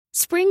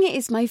Spring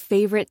is my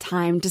favorite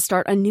time to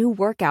start a new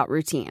workout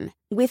routine.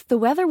 With the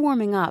weather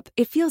warming up,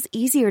 it feels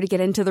easier to get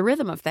into the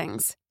rhythm of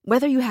things.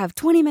 Whether you have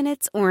 20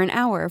 minutes or an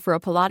hour for a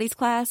Pilates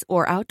class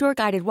or outdoor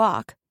guided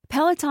walk,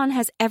 Peloton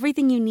has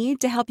everything you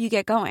need to help you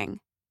get going.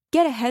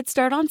 Get a head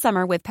start on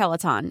summer with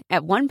Peloton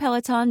at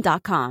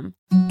onepeloton.com.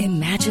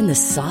 Imagine the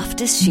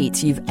softest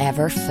sheets you've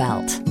ever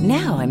felt.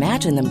 Now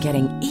imagine them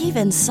getting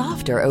even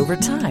softer over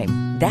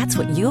time. That's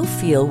what you'll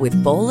feel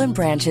with Boll &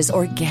 Branch's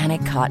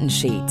organic cotton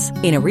sheets.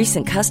 In a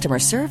recent customer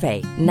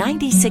survey,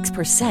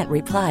 96%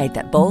 replied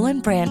that Boll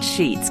 & Branch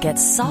sheets get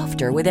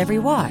softer with every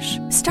wash.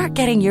 Start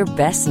getting your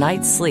best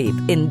night's sleep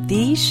in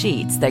these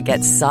sheets that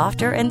get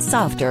softer and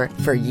softer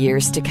for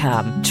years to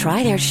come.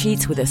 Try their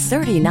sheets with a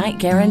 30-night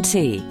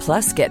guarantee.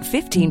 Plus, get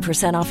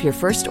 15% off your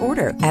first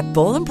order at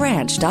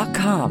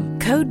bollandbranch.com.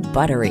 Code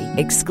BUTTERY.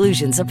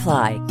 Exclusions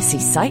apply. See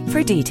site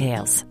for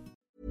details.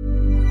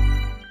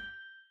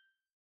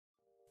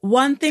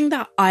 One thing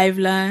that I've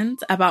learned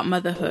about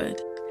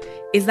motherhood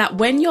is that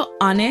when you're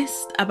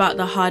honest about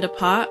the harder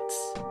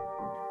parts,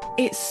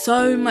 it's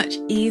so much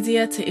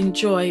easier to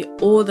enjoy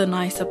all the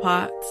nicer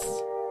parts.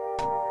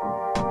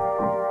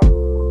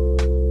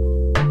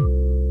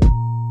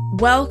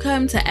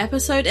 Welcome to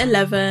episode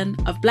 11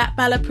 of Black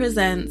Bella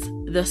Presents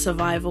The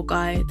Survival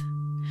Guide,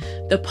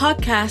 the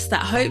podcast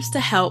that hopes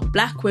to help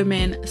Black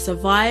women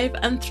survive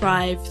and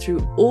thrive through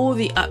all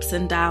the ups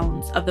and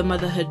downs of the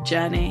motherhood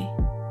journey.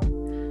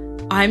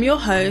 I'm your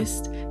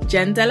host,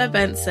 Jen Della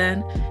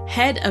Benson,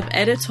 head of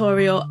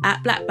editorial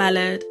at Black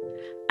Ballad,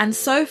 and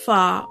so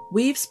far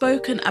we've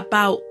spoken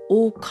about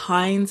all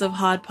kinds of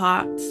hard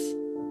parts.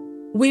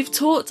 We've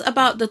talked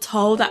about the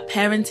toll that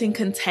parenting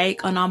can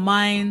take on our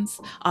minds,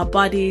 our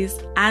bodies,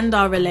 and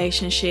our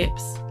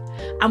relationships.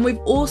 And we've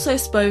also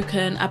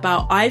spoken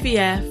about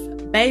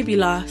IVF, baby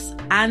loss,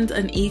 and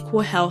unequal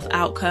health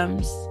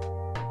outcomes.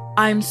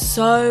 I'm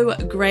so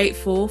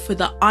grateful for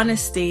the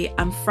honesty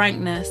and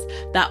frankness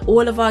that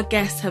all of our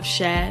guests have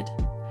shared.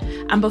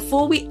 And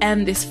before we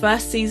end this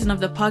first season of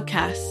the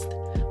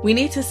podcast, we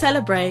need to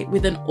celebrate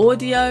with an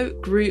audio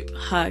group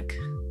hug.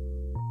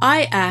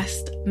 I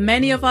asked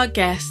many of our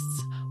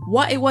guests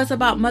what it was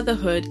about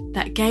motherhood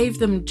that gave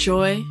them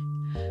joy.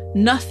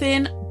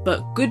 Nothing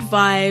but good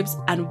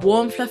vibes and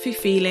warm, fluffy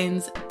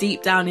feelings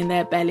deep down in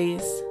their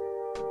bellies.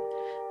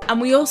 And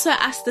we also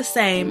asked the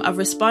same of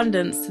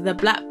respondents to the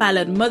Black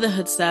Ballad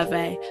Motherhood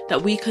Survey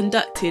that we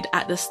conducted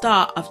at the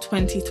start of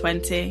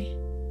 2020.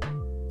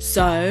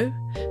 So,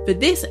 for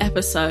this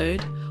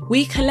episode,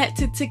 we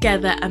collected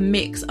together a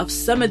mix of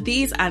some of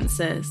these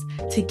answers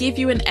to give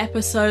you an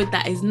episode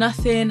that is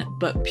nothing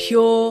but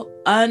pure,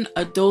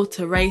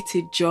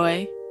 unadulterated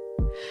joy.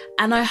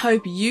 And I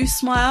hope you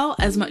smile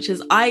as much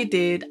as I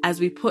did as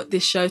we put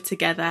this show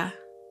together.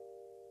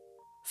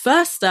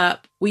 First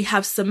up, we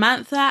have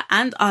Samantha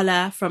and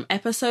Ola from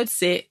episode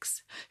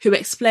 6, who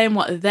explain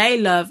what they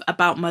love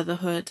about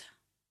motherhood.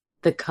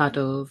 The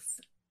cuddles,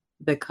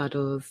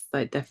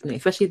 like definitely,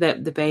 especially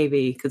the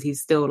baby, because he's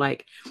still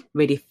like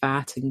really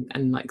fat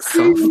and like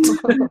soft.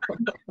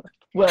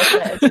 Well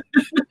fed.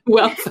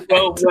 well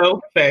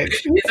fed.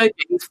 It's okay,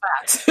 he's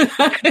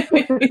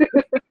fat.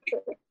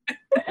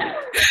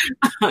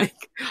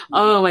 Like,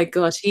 oh my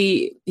gosh,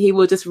 he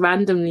will just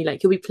randomly,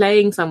 like, he'll be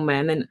playing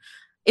somewhere and then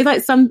if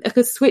like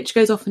a switch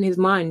goes off in his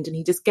mind and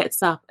he just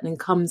gets up and then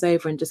comes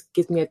over and just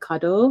gives me a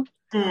cuddle,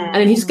 and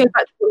then he just goes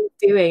back to what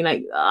he's doing.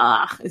 Like,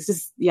 it's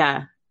just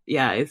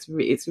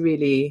it's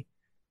really,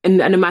 and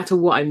no matter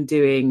what I'm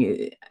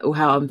doing or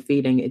how I'm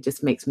feeling, it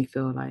just makes me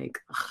feel like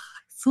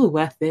it's all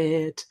worth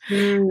it.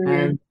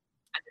 And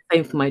the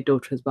same for my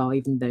daughter as well,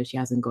 even though she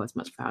hasn't got as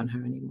much fat on her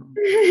anymore.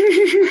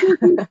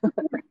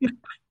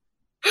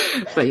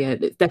 But yeah,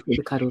 it's definitely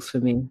the cuddles for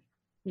me.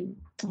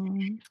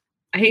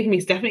 I think for me,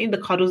 it's definitely the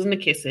cuddles and the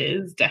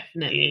kisses,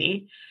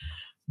 definitely.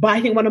 But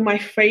I think one of my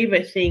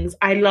favorite things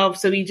I love,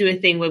 so we do a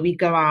thing where we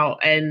go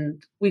out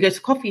and we go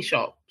to coffee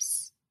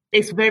shops.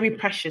 It's very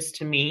precious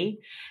to me.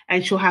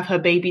 And she'll have her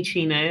baby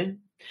chino.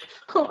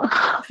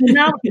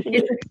 Now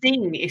it's a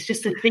thing. It's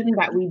just a thing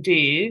that we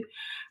do.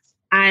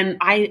 And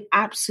I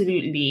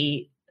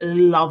absolutely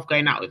love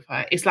going out with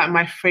her. It's like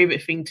my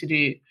favorite thing to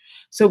do.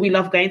 So we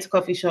love going to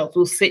coffee shops.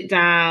 We'll sit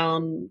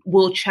down,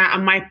 we'll chat.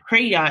 And my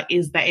prayer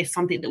is that it's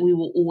something that we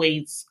will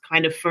always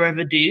kind of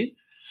forever do.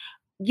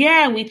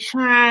 Yeah, we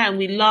chat and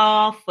we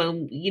laugh.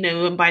 And,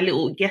 and by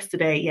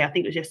yesterday, I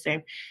think it was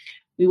yesterday,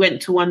 we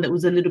went to one that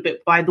was a little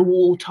bit by the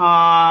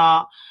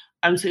water.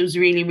 So it was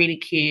really, really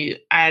cute.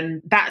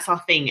 And that's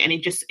our thing. And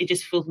it just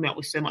fills me up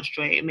with so much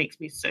joy. It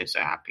makes me so, so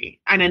happy.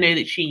 And I know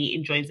that she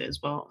enjoys it as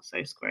well. So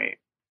it's great.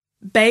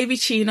 Baby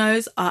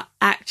chinos are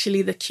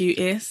actually the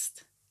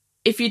cutest.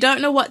 If you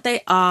don't know what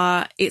they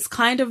are, it's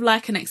kind of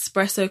like an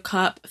espresso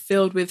cup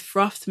filled with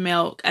frothed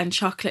milk and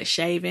chocolate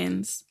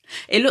shavings.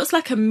 It looks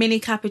like a mini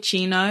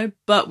cappuccino,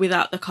 but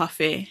without the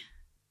coffee.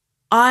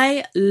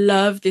 I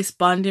love this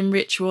bonding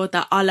ritual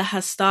that Ola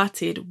has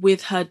started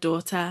with her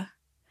daughter.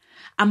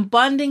 And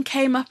bonding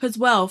came up as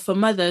well for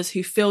mothers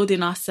who filled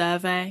in our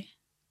survey.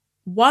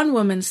 One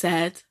woman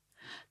said,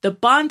 The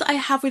bond I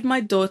have with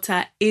my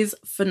daughter is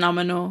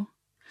phenomenal.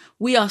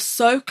 We are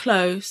so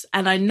close,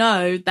 and I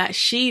know that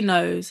she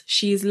knows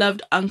she is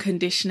loved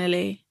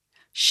unconditionally.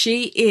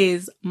 She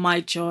is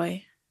my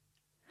joy.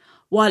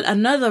 While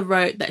another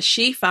wrote that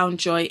she found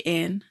joy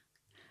in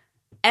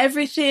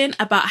everything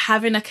about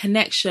having a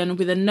connection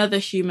with another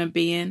human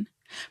being,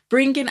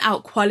 bringing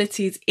out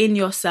qualities in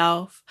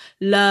yourself,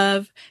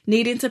 love,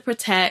 needing to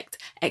protect,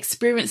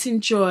 experiencing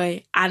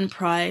joy and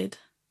pride,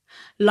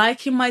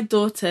 liking my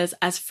daughters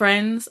as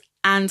friends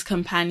and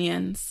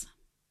companions.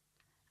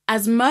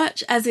 As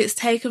much as it's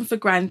taken for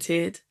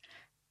granted,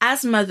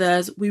 as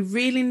mothers, we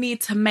really need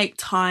to make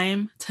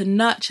time to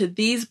nurture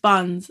these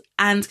bonds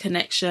and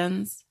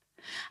connections.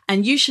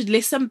 And you should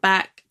listen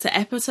back to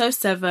episode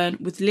 7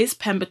 with Liz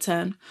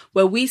Pemberton,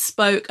 where we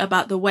spoke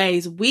about the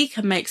ways we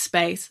can make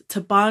space to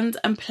bond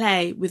and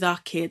play with our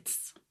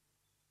kids.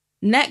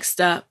 Next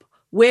up,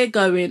 we're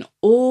going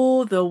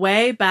all the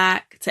way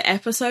back to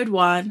episode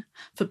 1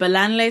 for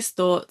Bolanle's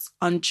thoughts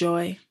on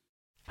joy.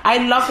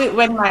 I love it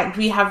when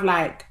we have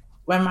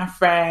when my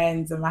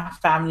friends and my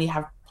family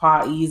have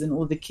parties and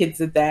all the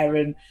kids are there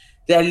and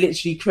they're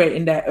literally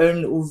creating their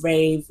own little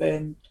rave,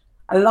 and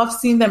I love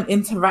seeing them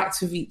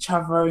interact with each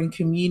other and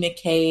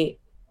communicate.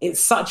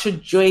 It's such a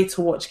joy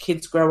to watch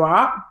kids grow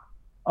up.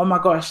 Oh my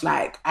gosh,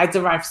 I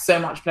derive so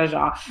much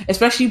pleasure,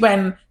 especially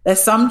when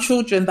there's some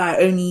children that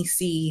I only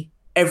see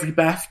every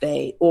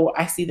birthday, or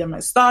I see them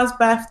at Star's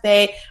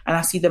birthday and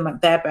I see them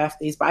at their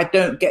birthdays, but I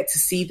don't get to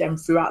see them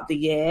throughout the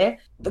year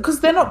because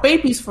they're not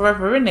babies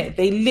forever, innit?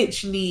 They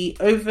literally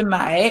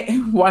overnight,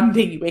 one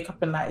day you wake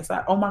up and it's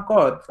oh my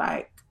God,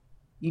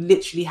 you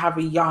literally have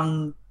a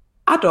young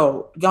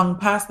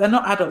person. They're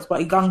not adults,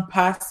 but a young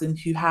person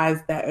who has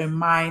their own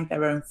mind,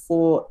 their own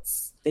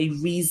thoughts, they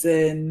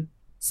reason.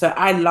 So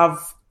I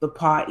love the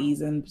parties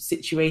and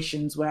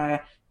situations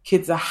where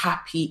kids are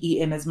happy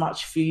eating as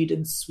much food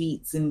and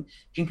sweets and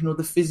drinking all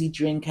the fizzy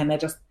drink, and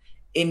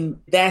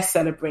they're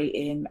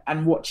celebrating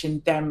and watching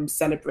them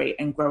celebrate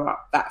and grow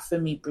up. That for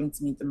me brings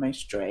me the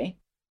most joy.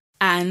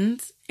 And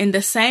in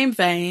the same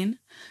vein,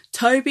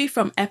 Toby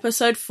from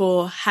episode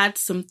 4 had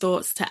some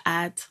thoughts to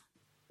add.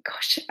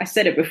 Gosh, I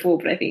said it before,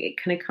 but I think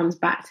it kind of comes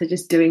back to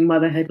just doing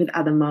motherhood with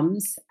other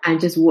mums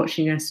and just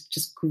watching us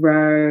just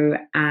grow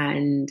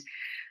and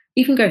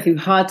even go through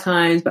hard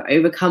times, but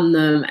overcome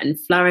them and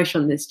flourish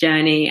on this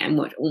journey, and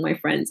watch all my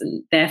friends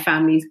and their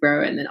families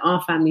grow, and then our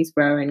families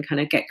grow and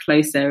kind of get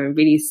closer and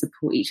really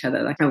support each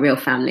other like a real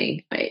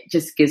family. It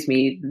just gives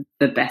me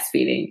the best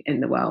feeling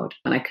in the world.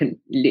 And I could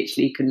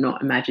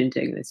not imagine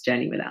doing this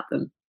journey without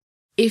them.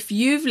 If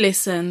you've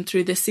listened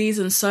through the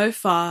season so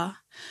far,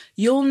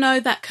 you'll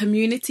know that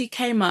community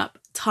came up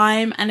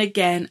time and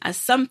again as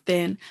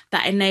something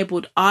that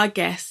enabled our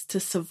guests to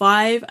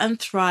survive and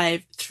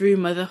thrive through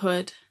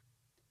motherhood.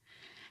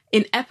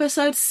 In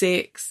episode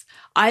 6,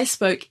 I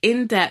spoke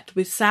in depth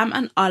with Sam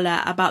and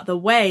Ola about the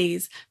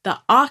ways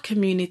that our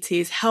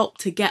communities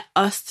helped to get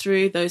us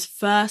through those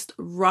first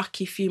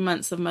rocky few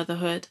months of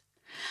motherhood.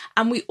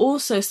 And we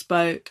also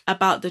spoke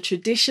about the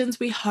traditions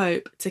we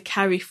hope to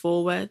carry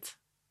forward.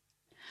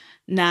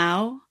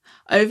 Now,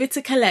 over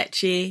to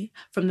Kelechi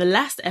from the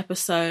last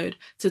episode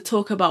to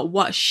talk about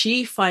what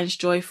she finds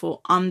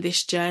joyful on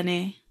this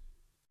journey.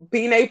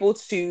 Being able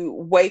to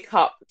wake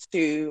up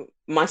to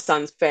my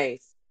son's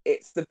face,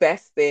 it's the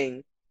best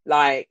thing.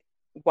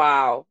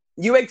 Wow,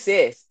 you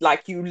exist.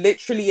 You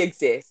literally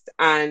exist,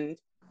 and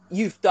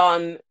you've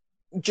done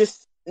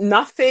just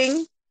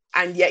nothing,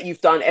 and yet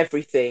you've done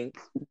everything.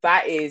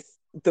 That is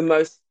the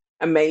most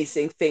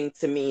amazing thing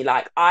to me.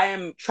 I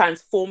am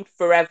transformed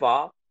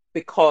forever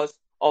because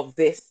of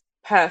this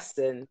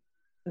person.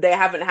 They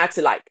haven't had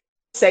to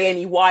say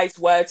any wise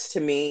words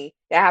to me.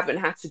 They haven't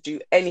had to do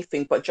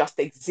anything but just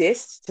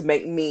exist to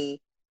make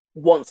me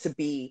want to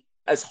be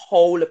as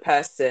whole a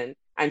person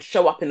and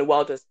show up in the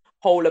world as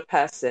whole a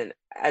person,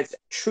 as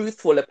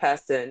truthful a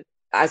person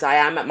as I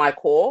am at my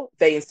core.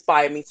 They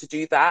inspire me to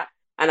do that.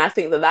 And I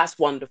think that that's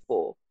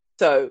wonderful.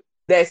 So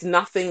there's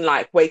nothing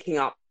like waking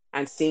up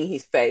and seeing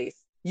his face.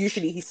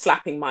 Usually he's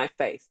slapping my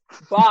face,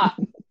 but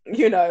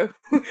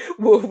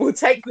we'll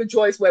take the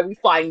joys where we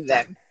find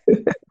them.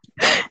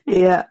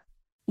 Yeah.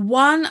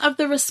 One of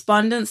the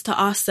respondents to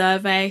our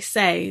survey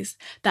says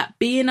that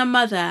being a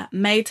mother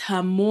made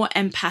her more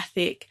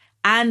empathic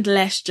and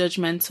less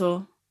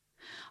judgmental.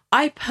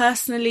 I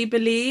personally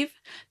believe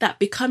that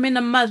becoming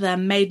a mother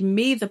made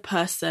me the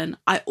person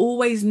I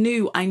always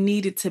knew I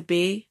needed to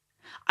be.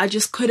 I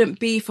just couldn't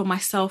be for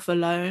myself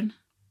alone.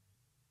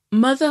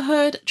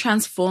 Motherhood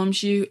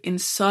transforms you in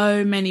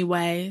so many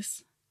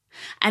ways.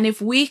 And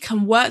if we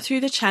can work through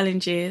the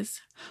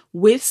challenges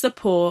with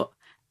support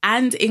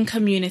and in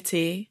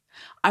community,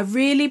 I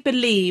really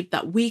believe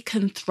that we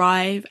can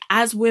thrive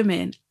as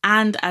women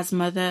and as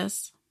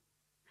mothers.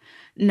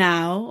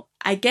 Now,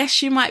 I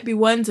guess you might be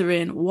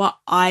wondering what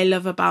I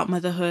love about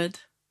motherhood.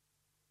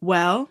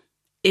 Well,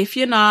 if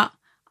you're not,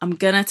 I'm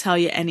gonna tell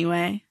you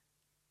anyway.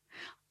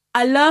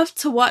 I love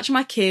to watch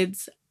my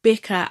kids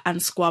bicker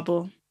and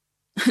squabble.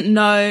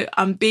 No,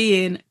 I'm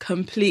being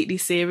completely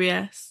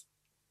serious.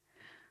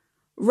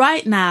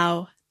 Right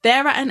now,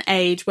 they're at an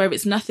age where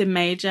it's nothing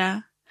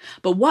major,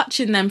 but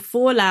watching them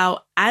fall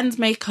out and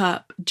make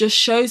up just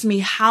shows me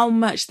how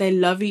much they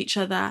love each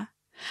other.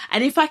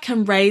 And if I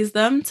can raise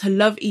them to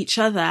love each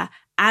other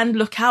and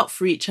look out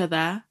for each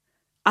other,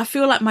 I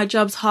feel like my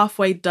job's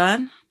halfway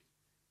done.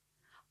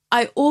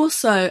 I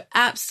also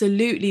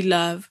absolutely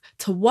love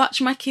to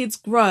watch my kids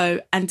grow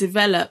and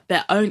develop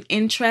their own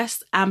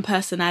interests and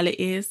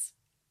personalities.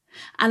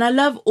 And I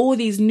love all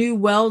these new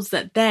worlds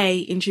that they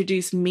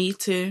introduce me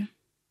to.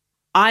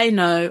 I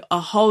know a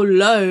whole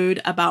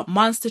load about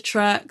monster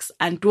trucks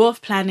and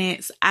dwarf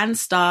planets and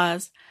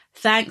stars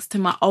thanks to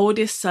my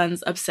oldest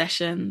son's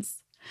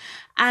obsessions.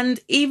 And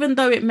even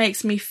though it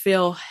makes me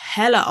feel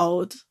hella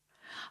old,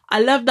 I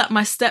love that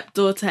my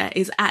stepdaughter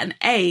is at an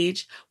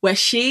age where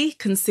she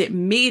can sit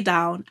me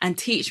down and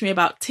teach me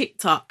about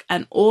TikTok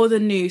and all the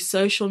new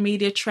social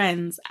media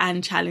trends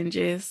and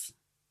challenges.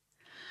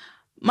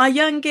 My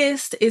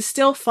youngest is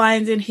still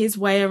finding his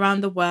way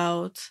around the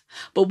world,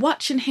 but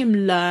watching him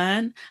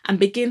learn and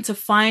begin to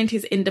find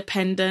his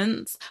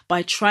independence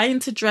by trying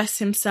to dress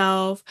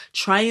himself,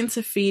 trying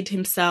to feed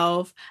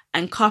himself,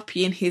 and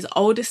copying his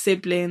older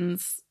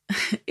siblings,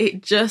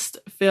 it just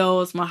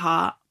fills my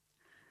heart.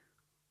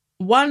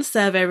 One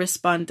survey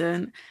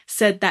respondent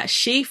said that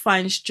she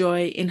finds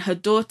joy in her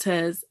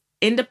daughter's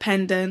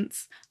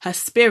independence, her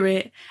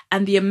spirit,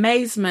 and the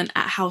amazement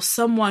at how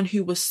someone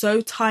who was so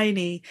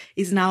tiny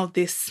is now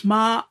this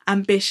smart,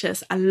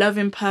 ambitious, and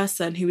loving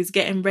person who is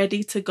getting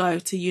ready to go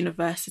to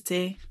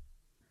university.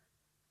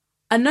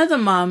 Another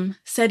mum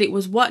said it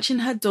was watching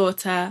her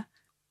daughter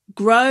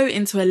grow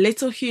into a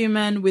little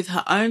human with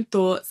her own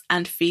thoughts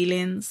and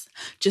feelings,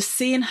 just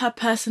seeing her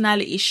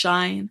personality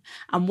shine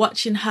and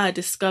watching her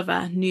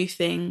discover new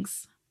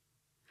things.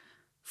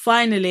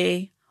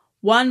 Finally,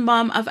 one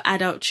mum of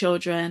adult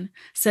children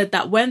said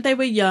that when they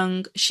were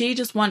young, she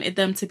just wanted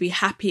them to be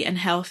happy and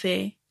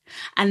healthy.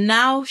 And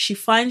now she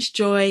finds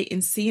joy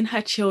in seeing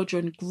her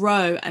children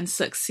grow and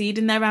succeed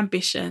in their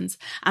ambitions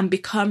and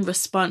become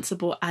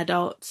responsible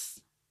adults.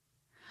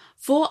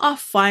 For our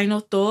final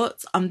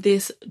thoughts on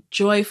this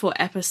joyful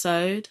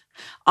episode,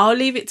 I'll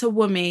leave it to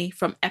Wumi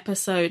from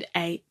episode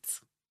 8.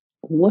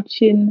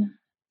 Watching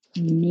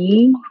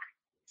me,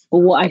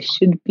 or what I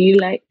should be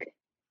like,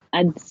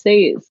 I'd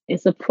say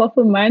it's a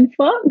proper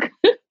mindfuck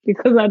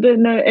because I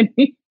don't know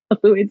any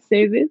other way to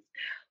say this.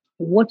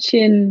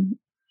 Watching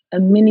a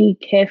mini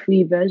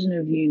carefree version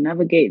of you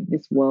navigate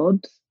this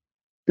world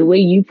the way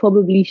you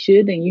probably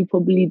should and you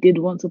probably did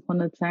once upon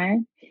a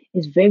time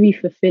is very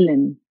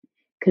fulfilling.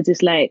 Because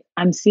it's like,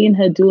 I'm seeing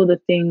her do all the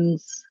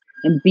things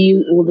and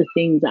be all the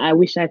things that I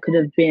wish I could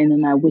have been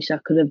and I wish I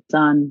could have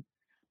done.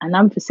 And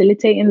I'm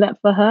facilitating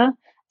that for her.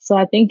 So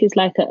I think it's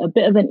like a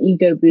bit of an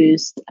ego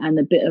boost and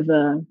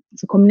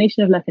it's a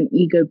combination of like an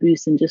ego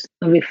boost and just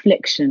a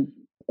reflection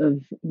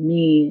of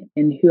me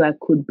and who I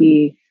could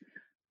be,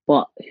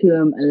 but who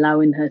I'm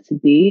allowing her to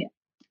be.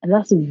 And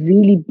that's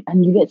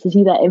and you get to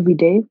see that every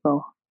day.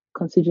 Well,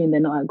 considering they're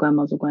not at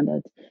grandma's or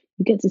granddad's,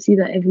 you get to see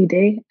that every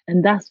day.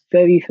 And that's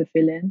very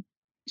fulfilling.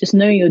 Just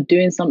knowing you're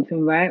doing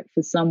something right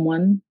for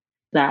someone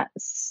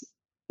that's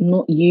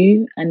not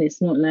you. And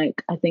it's not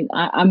like, I think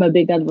I'm a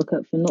big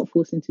advocate for not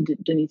forcing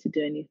Dunny to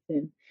do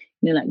anything.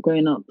 You know, like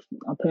growing up,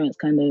 our parents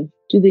kind of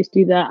do this,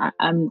 do that.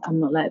 I'm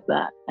not like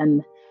that.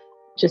 And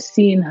just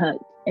seeing her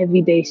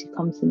every day, she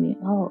comes to me,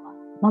 oh,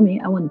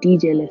 Mommy, I want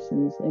DJ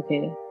lessons.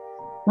 Okay.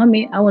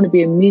 Mommy, I want to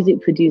be a music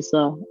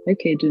producer.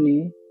 Okay,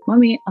 Dunny.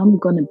 Mommy, I'm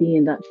going to be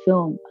in that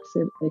film. I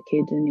said,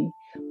 okay, Dunny.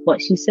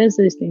 But she says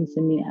those things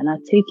to me and I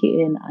take it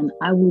in and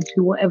I will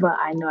do whatever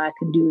I know I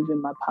can do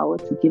within my power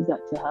to give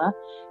that to her,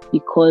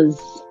 because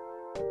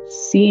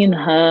seeing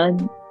her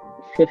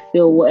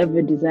fulfill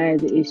whatever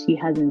desires it is she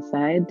has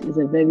inside is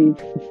a very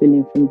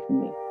fulfilling thing for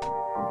me.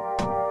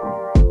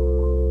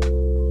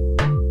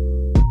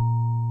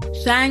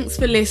 Thanks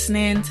for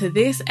listening to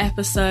this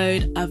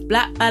episode of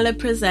Black Ballad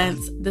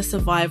Presents The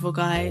Survival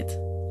Guide.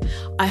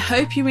 I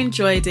hope you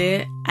enjoyed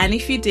it, and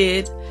if you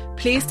did,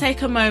 please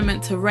take a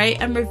moment to rate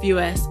and review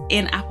us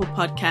in Apple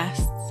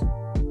Podcasts.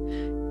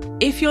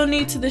 If you're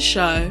new to the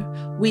show,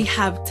 we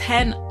have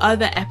 10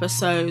 other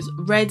episodes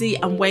ready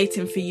and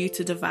waiting for you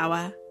to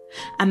devour.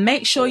 And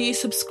make sure you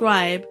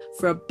subscribe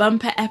for a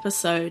bumper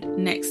episode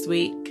next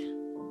week.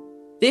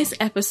 This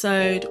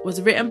episode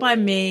was written by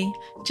me,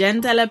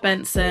 Jen Della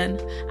Benson,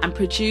 and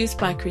produced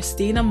by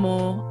Christina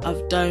Moore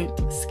of Don't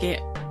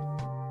Skip.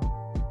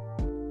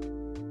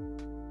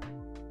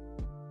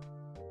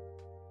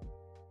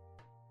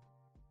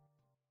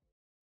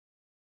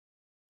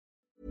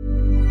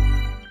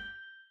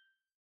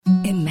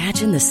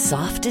 Imagine the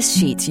softest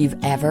sheets you've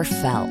ever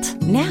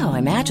felt. Now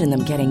imagine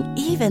them getting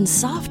even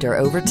softer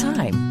over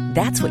time.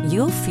 That's what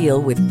you'll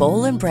feel with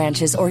Boll &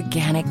 Branch's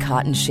organic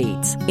cotton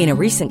sheets. In a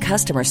recent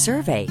customer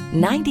survey,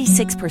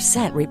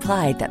 96%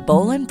 replied that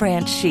Boll &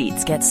 Branch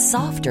sheets get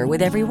softer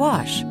with every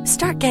wash.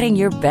 Start getting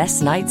your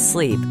best night's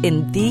sleep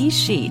in these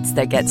sheets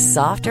that get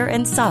softer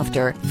and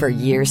softer for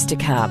years to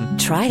come.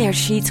 Try their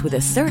sheets with a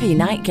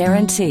 30-night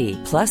guarantee.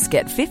 Plus,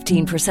 get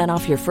 15%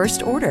 off your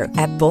first order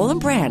at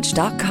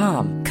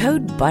bollandbranch.com.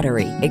 Code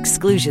BUTTERY.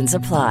 Exclusions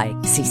apply.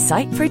 See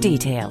site for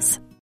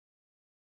details.